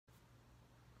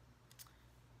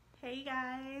Hey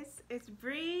guys, it's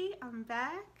Bree. I'm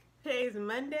back. Today's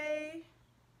Monday.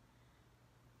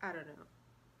 I don't know.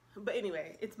 But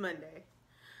anyway, it's Monday.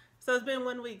 So it's been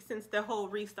 1 week since the whole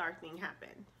restart thing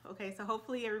happened. Okay, so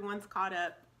hopefully everyone's caught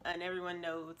up and everyone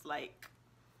knows like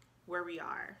where we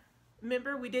are.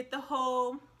 Remember, we did the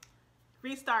whole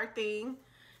restart thing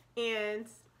and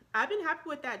I've been happy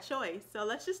with that choice. So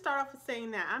let's just start off with saying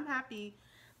that I'm happy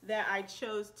that I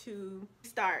chose to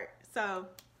start. So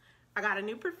I got a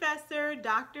new professor,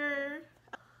 Dr.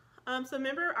 So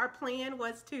remember, our plan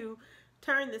was to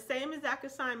turn the same exact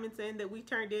assignments in that we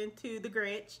turned into the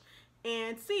Grinch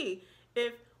and see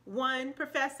if one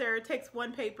professor takes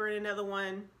one paper and another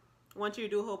one wants you to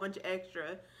do a whole bunch of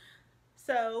extra.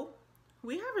 So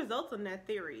we have results on that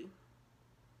theory.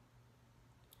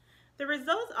 The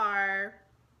results are,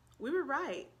 we were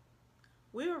right.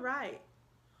 We were right.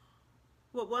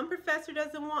 What one professor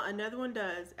doesn't want, another one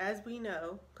does, as we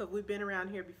know, because we've been around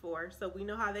here before, so we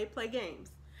know how they play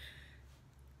games.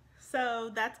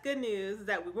 So that's good news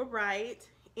that we were right,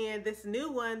 and this new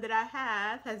one that I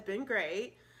have has been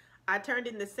great. I turned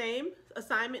in the same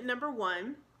assignment number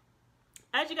 1.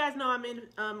 As you guys know, I'm in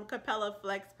Capella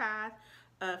Flexpath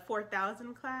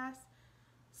 4000 class.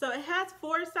 So it has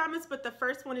 4 assignments, but the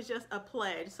first one is just a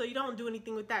pledge. So you don't do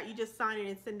anything with that. You just sign it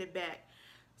and send it back.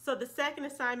 So the second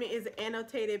assignment is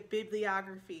annotated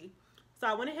bibliography. So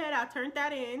I went ahead, I turned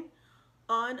that in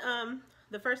on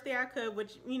the first day I could,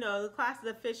 which, you know, the class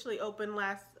is officially open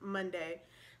last Monday.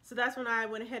 So that's when I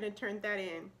went ahead and turned that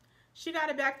in. She got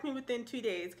it back to me within 2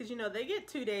 days, because, you know, they get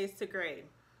 2 days to grade.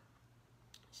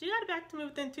 She got it back to me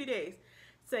within 2 days.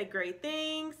 Said great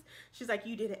things. She's like,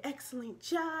 you did an excellent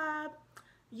job.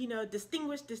 You know,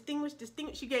 distinguished.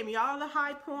 She gave me all the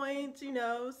high points, you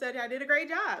know, said I did a great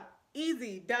job.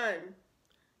 Easy, done.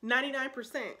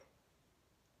 99%.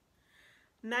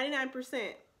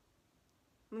 99%.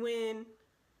 When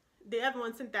the other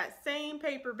one sent that same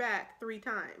paper back 3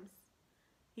 times.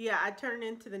 Yeah, I turned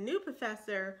into the new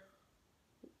professor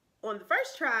on the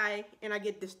first try and I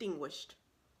get distinguished.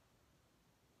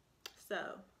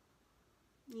 So,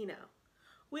 you know,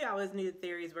 we always knew the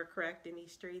theories were correct in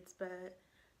these streets, but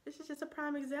this is just a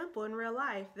prime example in real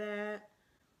life that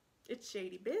it's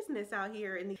shady business out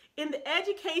here. In the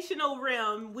educational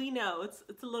realm, we know it's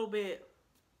a little bit,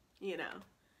 you know,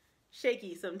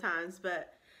 shaky sometimes,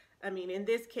 but I mean, in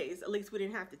this case, at least we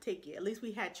didn't have to take it. At least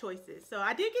we had choices. So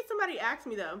I did get somebody ask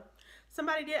me though.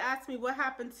 Somebody did ask me what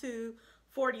happened to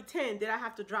 4010. Did I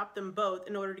have to drop them both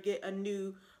in order to get a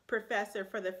new professor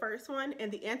for the first one?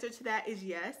 And the answer to that is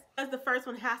yes. Because the first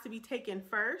one has to be taken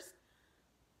first.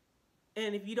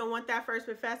 And if you don't want that first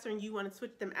professor and you want to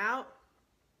switch them out,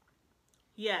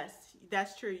 yes,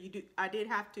 that's true. You do. I did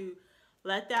have to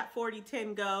let that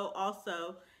 4010 go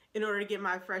also in order to get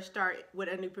my fresh start with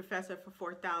a new professor for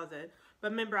 4000.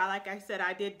 But remember, like I said,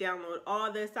 I did download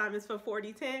all the assignments for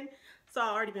 4010, so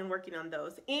I've already been working on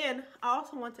those. And I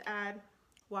also want to add,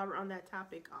 while we're on that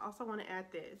topic, I also want to add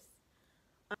this.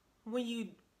 When you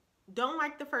don't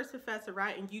like the first professor,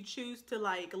 right, and you choose to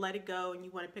like let it go and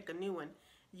you want to pick a new one,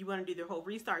 you want to do the whole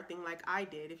restart thing like I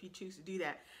did, if you choose to do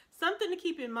that. Something to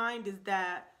keep in mind is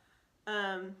that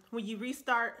when you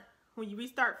restart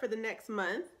for the next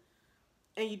month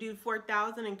and you do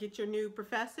 4000 and get your new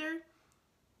professor,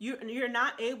 you're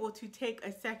not able to take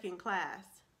a second class.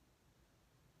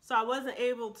 So I wasn't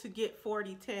able to get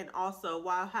 4010 also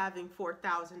while having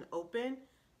 4000 open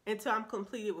until I'm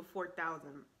completed with 4000.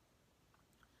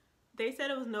 They said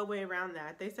it was no way around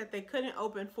that. They said they couldn't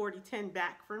open 4010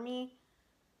 back for me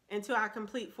until I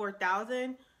complete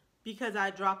 4000 because I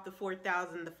dropped the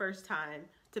 4000 the first time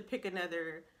to pick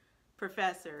another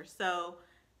professor. So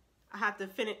I have to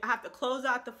close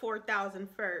out the 4000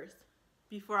 first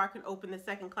before I can open the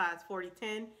second class,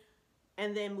 4010,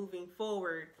 and then moving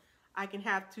forward I can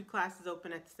have 2 classes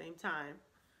open at the same time.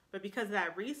 But because of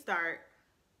that restart,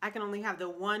 I can only have the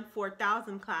one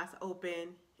 4000 class open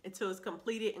until it's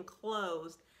completed and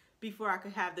closed before I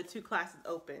could have the 2 classes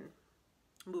open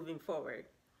moving forward.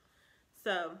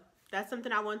 So that's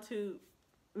something I want to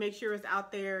make sure is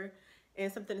out there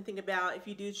and something to think about if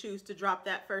you do choose to drop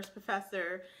that first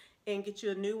professor and get you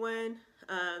a new one.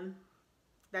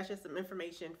 That's just some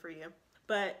information for you.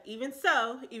 But even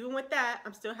so, even with that,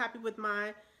 I'm still happy with my,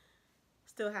 I'm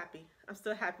still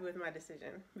happy with my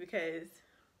decision because,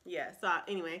 yeah. So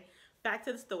anyway, back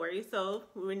to the story. So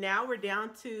we're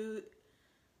down to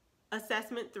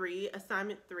assessment 3,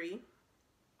 assignment 3.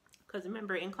 Because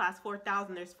remember, in class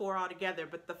 4000, there's 4 altogether,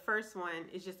 but the first one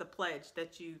is just a pledge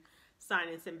that you sign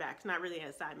and send back. It's not really an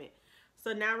assignment.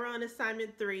 So now we're on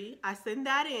assignment 3. I send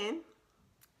that in.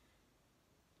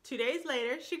 2 days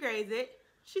later, she grades it.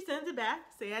 She sends it back,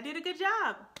 say I did a good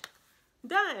job.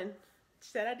 Done.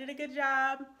 She said I did a good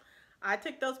job. I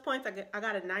took those points. I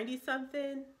got a 90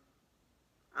 something.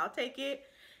 I'll take it.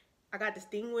 I got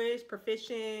distinguished,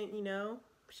 proficient, you know.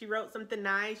 She wrote something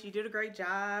nice. You did a great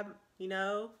job, you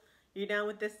know. You're done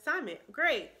with this assignment.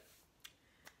 Great.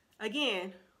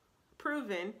 Again,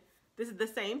 proven. This is the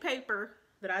same paper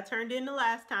that I turned in the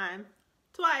last time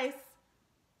twice,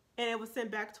 and it was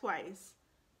sent back twice.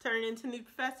 Turned into new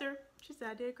professor. She said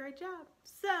I did a great job.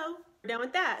 So we're done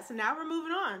with that. So now we're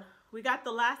moving on. We got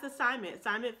the last assignment,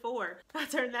 assignment 4. I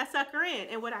turned that sucker in,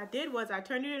 and what I did was I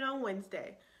turned it in on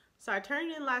Wednesday. So I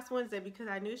turned it in last Wednesday because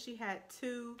I knew she had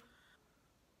 2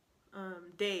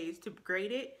 days to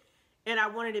grade it, and I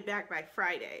wanted it back by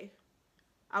Friday.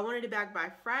 I wanted it back by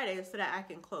Friday so that I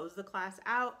can close the class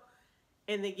out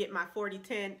and then get my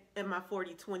 40-10 and my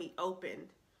 40-20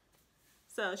 opened.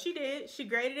 So she did. She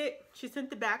graded it. She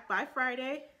sent it back by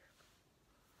Friday,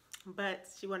 but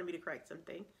she wanted me to correct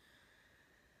something.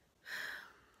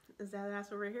 That's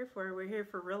what we're here for. We're here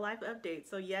for real life updates.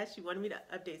 So yes, she wanted me to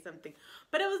update something,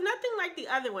 but it was nothing like the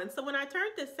other one. So when I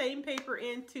turned the same paper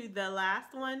into the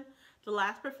last one, the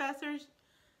last professor's,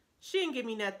 she didn't give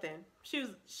me nothing.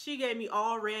 She gave me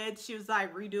all red. She was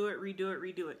like, redo it, redo it,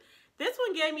 redo it. This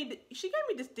one she gave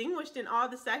me distinguished in all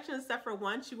the sections except for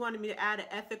one. She wanted me to add an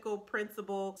ethical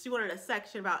principle. She wanted a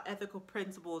section about ethical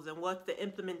principles and what's the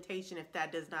implementation if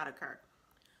that does not occur.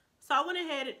 So I went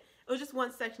ahead, it was just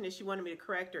one section that she wanted me to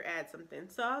correct or add something.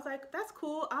 So I was like, that's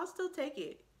cool, I'll still take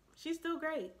it. She's still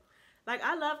great. Like,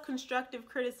 I love constructive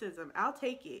criticism. I'll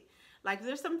take it. Like, if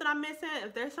there's something I'm missing,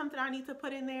 if there's something I need to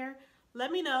put in there,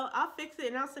 let me know. I'll fix it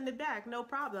and I'll send it back, no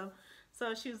problem.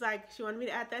 So she was like, she wanted me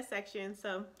to add that section.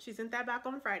 So she sent that back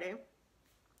on Friday.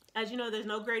 As you know, there's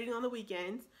no grading on the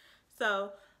weekends.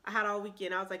 So I had all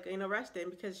weekend. I was like, ain't no rush then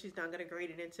because she's not going to grade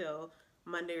it until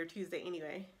Monday or Tuesday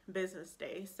anyway, business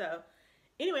day. So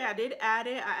anyway, I did add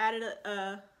it.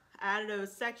 I added a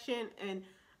section and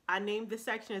I named the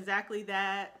section exactly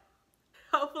that.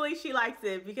 Hopefully she likes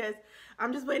it because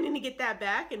I'm just waiting to get that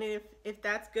back. And if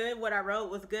that's good, what I wrote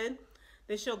was good,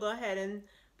 then she'll go ahead and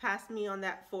pass me on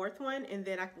that 4th one, and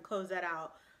then I can close that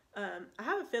out. I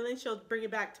have a feeling she'll bring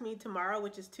it back to me tomorrow,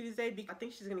 which is Tuesday. I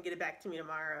think she's gonna get it back to me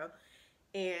tomorrow.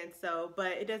 And so,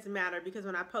 but it doesn't matter because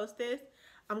when I post this,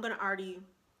 I'm gonna already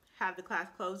have the class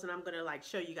closed and I'm gonna like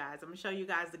show you guys. I'm gonna show you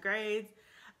guys the grades.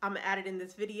 I'm gonna add it in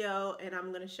this video and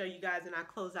I'm gonna show you guys and I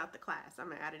close out the class. I'm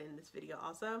gonna add it in this video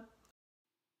also.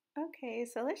 Okay,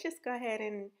 so let's just go ahead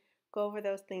and go over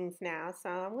those things now. So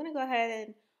I'm gonna go ahead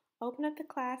and open up the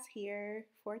class here,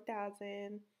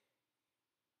 4,000,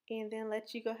 and then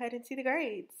let you go ahead and see the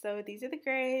grades. So these are the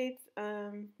grades.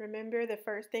 Remember, the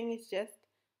first thing is just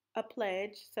a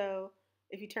pledge. So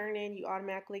if you turn in, you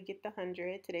automatically get the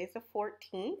 100. Today's the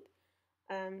 14th.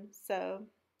 So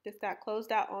this got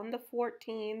closed out on the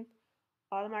 14th.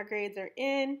 All of my grades are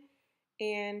in,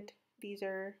 and these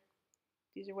are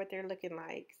what they're looking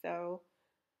like. So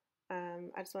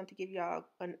I just want to give y'all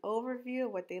an overview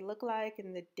of what they look like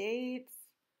and the dates.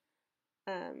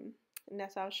 And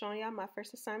that's why I was showing y'all my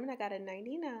first assignment. I got a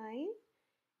 99.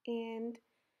 And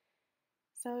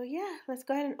so yeah, let's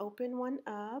go ahead and open one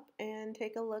up and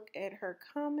take a look at her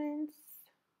comments.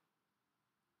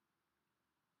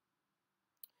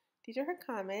 These are her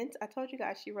comments. I told you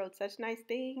guys she wrote such nice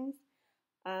things.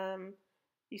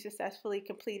 You successfully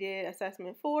completed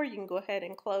assessment 4. You can go ahead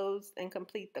and close and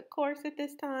complete the course at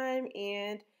this time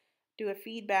and do a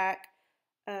feedback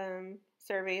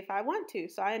survey if I want to.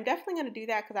 So I am definitely going to do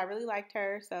that because I really liked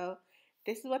her. So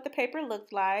this is what the paper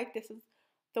looked like. This is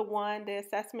the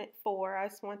assessment 4. I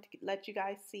just want to let you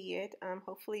guys see it.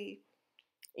 Hopefully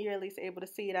you're at least able to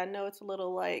see it. I know it's a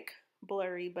little like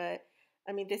blurry, but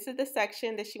I mean, this is the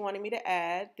section that she wanted me to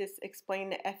add. This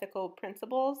explained the ethical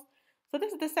principles. So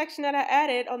this is the section that I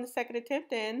added on the second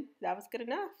attempt, and that was good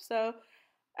enough. So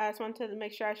I just wanted to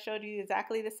make sure I showed you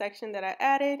exactly the section that I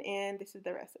added, and this is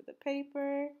the rest of the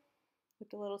paper with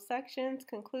the little sections,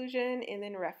 conclusion, and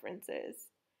then references.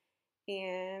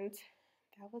 And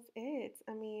that was it.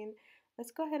 I mean,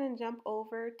 let's go ahead and jump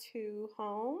over to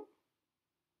home.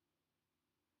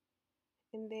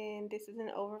 And then this is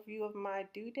an overview of my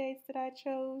due dates that I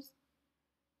chose.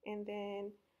 And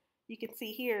then you can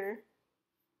see here,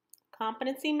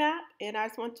 competency map. And I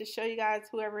just want to show you guys,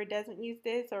 whoever doesn't use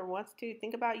this or wants to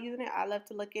think about using it, I love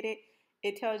to look at it.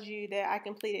 It tells you that I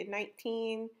completed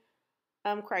 19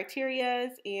 criterias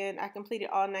and I completed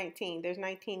all 19. There's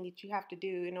 19 that you have to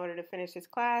do in order to finish this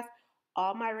class.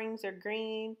 All my rings are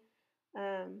green.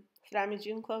 So that means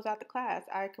you can close out the class.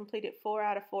 I completed 4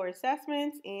 out of 4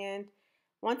 assessments, and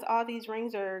once all these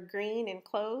rings are green and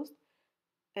closed,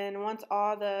 And once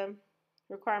all the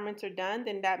requirements are done,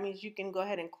 then that means you can go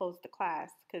ahead and close the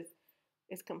class because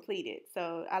it's completed.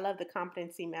 So I love the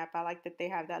competency map. I like that they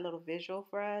have that little visual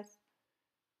for us.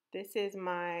 This is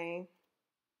my,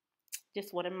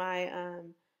 just one of my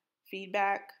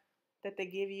feedback that they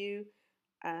give you.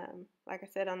 Like I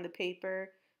said on the paper,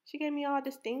 she gave me all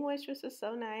distinguished, which is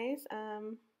so nice.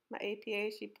 My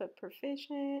APA, she put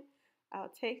proficient.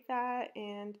 I'll take that.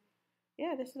 And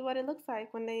yeah, this is what it looks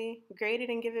like when they grade it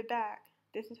and give it back.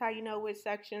 This is how you know which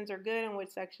sections are good and which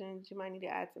sections you might need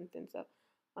to add something. So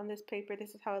on this paper,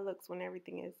 this is how it looks when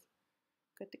everything is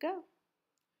good to go.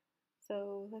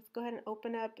 So let's go ahead and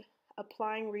open up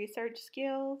applying research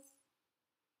skills.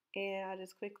 And I'll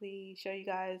just quickly show you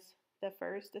guys the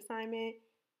first assignment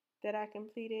that I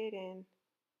completed, and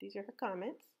these are her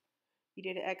comments. You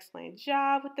did an excellent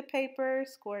job with the paper.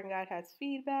 Scoring Guide has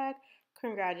feedback.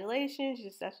 Congratulations, you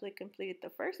successfully completed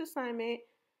the first assignment,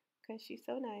 because she's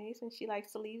so nice and she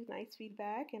likes to leave nice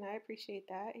feedback, and I appreciate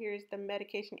that. Here's the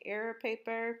medication error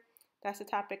paper. That's the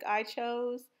topic I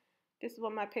chose. This is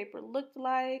what my paper looked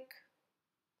like.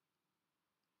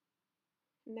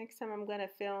 Next time I'm going to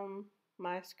film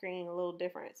my screen a little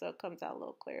different so it comes out a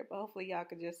little clearer, but hopefully y'all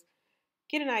could just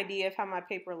get an idea of how my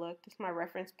paper looked. This is my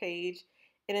reference page.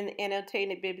 And in the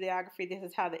annotated bibliography, this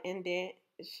is how the indent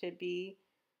should be,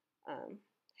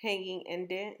 hanging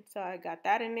indent. So I got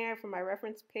that in there for my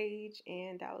reference page,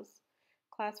 and that was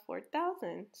class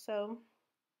 4000. So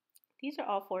these are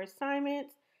all 4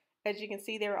 assignments. As you can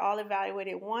see, they were all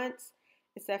evaluated once,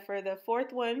 except for the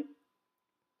 4th one,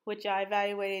 which I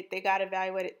evaluated. They got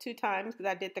evaluated 2 times because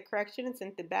I did the correction and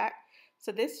sent it back.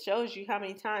 So this shows you how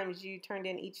many times you turned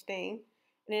in each thing.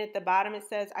 And then at the bottom it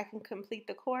says I can complete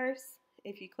the course.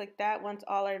 If you click that, once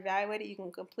all are evaluated, you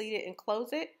can complete it and close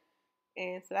it.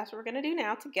 And so that's what we're going to do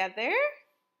now together.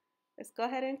 Let's go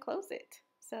ahead and close it.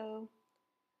 So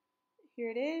here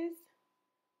it is.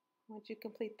 Once you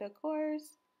complete the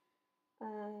course,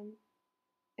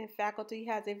 and faculty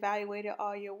has evaluated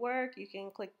all your work, you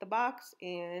can click the box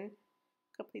and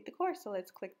complete the course. So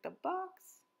let's click the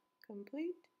box,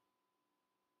 complete.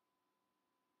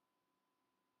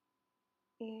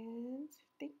 And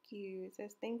thank you. It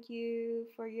says thank you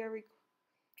for your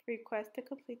request to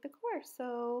complete the course.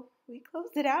 So we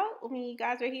closed it out. I mean, you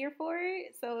guys are here for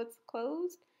it, so it's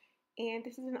closed. And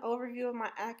this is an overview of my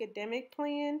academic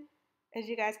plan. As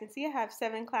you guys can see, I have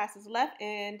 7 classes left,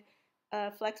 and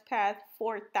Flexpath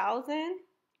 4000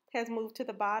 has moved to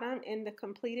the bottom in the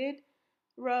completed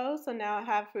row. So now I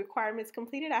have requirements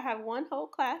completed. I have 1 whole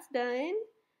class done.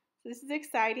 So this is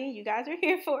exciting. You guys are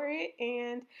here for it.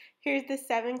 And here's the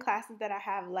 7 classes that I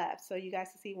have left. So you guys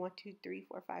can see 1, 2, 3,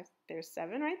 4, 5. There's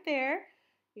 7 right there.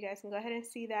 You guys can go ahead and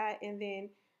see that. And then,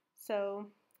 so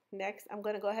next I'm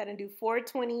going to go ahead and do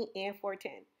 420 and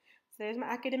 410. So there's my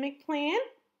academic plan.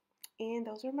 And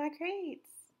those are my grades.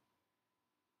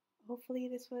 Hopefully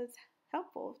this was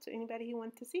helpful to anybody who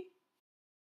wanted to see.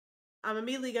 I'm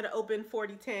immediately going to open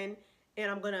 4010,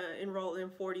 and I'm going to enroll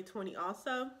in 4020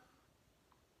 also.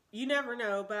 You never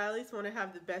know, but I at least want to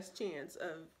have the best chance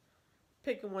of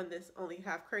picking one that's only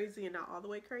half crazy and not all the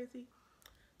way crazy.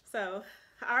 So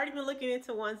I already been looking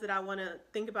into ones that I want to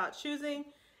think about choosing,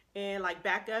 and like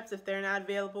backups if they're not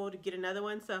available to get another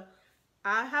one. So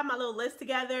I have my little list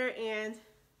together, and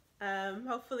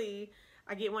hopefully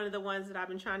I get one of the ones that I've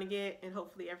been trying to get, and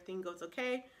hopefully everything goes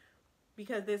okay,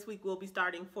 because this week we'll be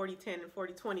starting 4010 and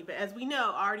 4020. But as we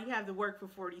know, I already have the work for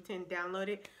 4010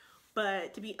 downloaded.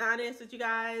 But to be honest with you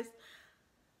guys,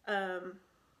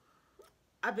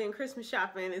 I've been Christmas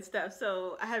shopping and stuff,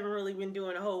 so I haven't really been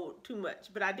doing a whole too much.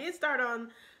 But I did start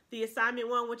on the assignment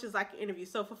one, which is like an interview.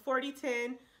 So for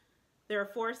 4010, there are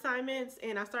 4 assignments,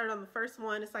 and I started on the first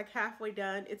one. It's like halfway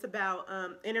done. It's about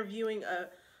interviewing a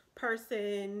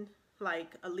person,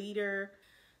 like a leader.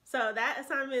 So that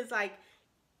assignment is like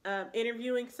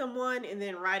interviewing someone and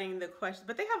then writing the question.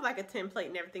 But they have like a template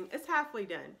and everything. It's halfway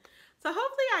done. So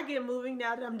hopefully I get moving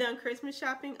now that I'm done Christmas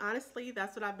shopping. Honestly,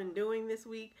 that's what I've been doing this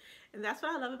week. And that's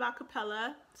what I love about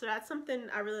Capella. So that's something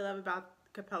I really love about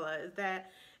Capella, is that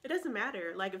it doesn't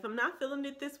matter. Like if I'm not feeling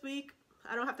it this week,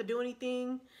 I don't have to do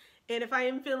anything. And if I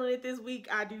am feeling it this week,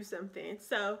 I do something.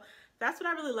 So that's what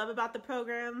I really love about the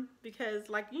program, because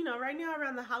like, you know, right now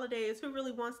around the holidays, who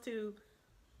really wants to,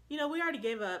 you know, we already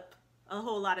gave up a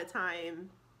whole lot of time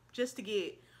just to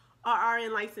get our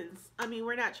RN license. I mean,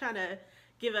 we're not trying to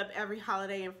give up every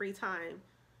holiday and free time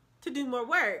to do more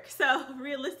work. So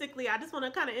realistically, I just want to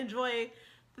kind of enjoy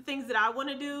the things that I want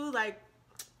to do, like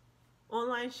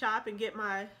online shop and get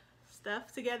my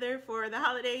stuff together for the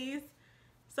holidays.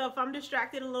 So if I'm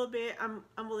distracted a little bit, I'm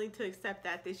willing to accept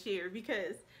that this year,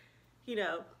 because, you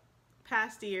know,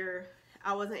 past year,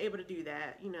 I wasn't able to do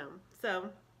that, you know. So,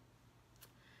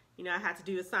 you know, I had to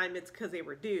do assignments because they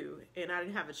were due and I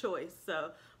didn't have a choice.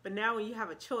 So, but now when you have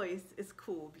a choice, it's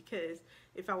cool because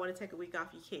if I want to take a week off,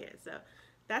 you can. So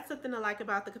that's something I like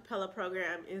about the Capella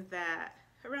program, is that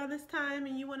around this time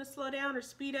and you want to slow down or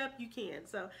speed up, you can.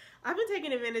 So I've been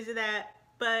taking advantage of that,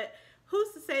 but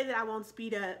who's to say that I won't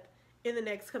speed up in the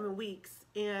next coming weeks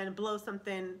and blow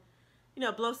something, you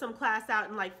know, blow some class out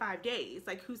in like 5 days?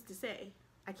 Like, who's to say?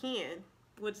 I can.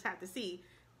 We'll just have to see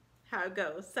how it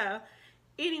goes. So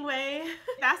anyway,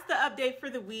 that's the update for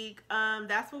the week.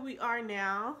 That's where we are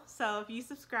now. So if you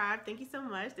subscribe, thank you so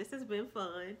much. This has been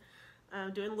fun,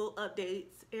 doing little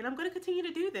updates, and I'm going to continue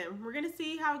to do them. We're going to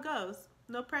see how it goes.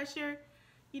 No pressure.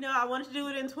 You know, I wanted to do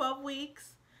it in 12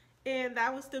 weeks, and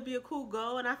that would still be a cool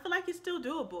goal, and I feel like it's still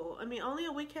doable. I mean, only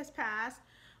a week has passed.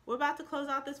 We're about to close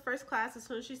out this first class as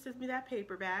soon as she sends me that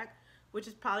paper back, which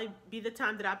is probably be the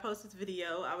time that I post this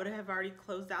video. I would have already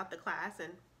closed out the class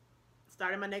and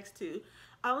started my next 2.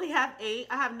 I only have 8.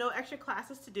 I have no extra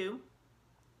classes to do.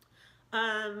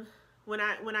 When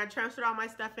I transferred all my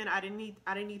stuff in, I didn't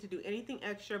need to do anything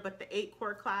extra, but the 8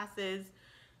 core classes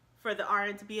for the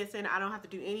RN to BSN, I don't have to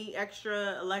do any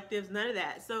extra electives, none of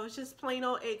that. So it's just plain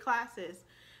old 8 classes.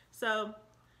 So,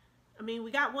 I mean,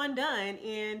 we got 1 done,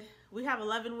 and we have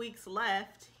 11 weeks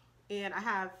left, and I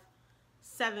have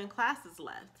 7 classes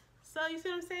left. So you see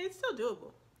what I'm saying? It's still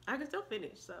doable. I can still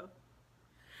finish, so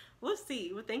we'll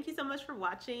see. Well, thank you so much for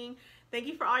watching. Thank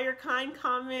you for all your kind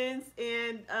comments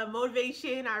and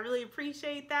motivation. I really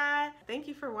appreciate that. Thank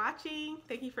you for watching.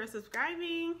 Thank you for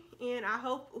subscribing. And I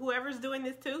hope whoever's doing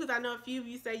this too, because I know a few of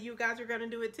you say you guys are going to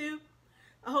do it too.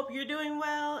 I hope you're doing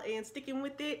well and sticking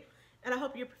with it. And I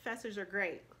hope your professors are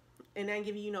great and not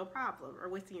giving you no problem or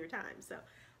wasting your time. So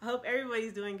I hope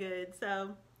everybody's doing good. So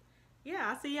yeah,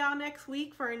 I'll see y'all next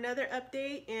week for another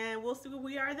update, and we'll see where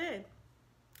we are then.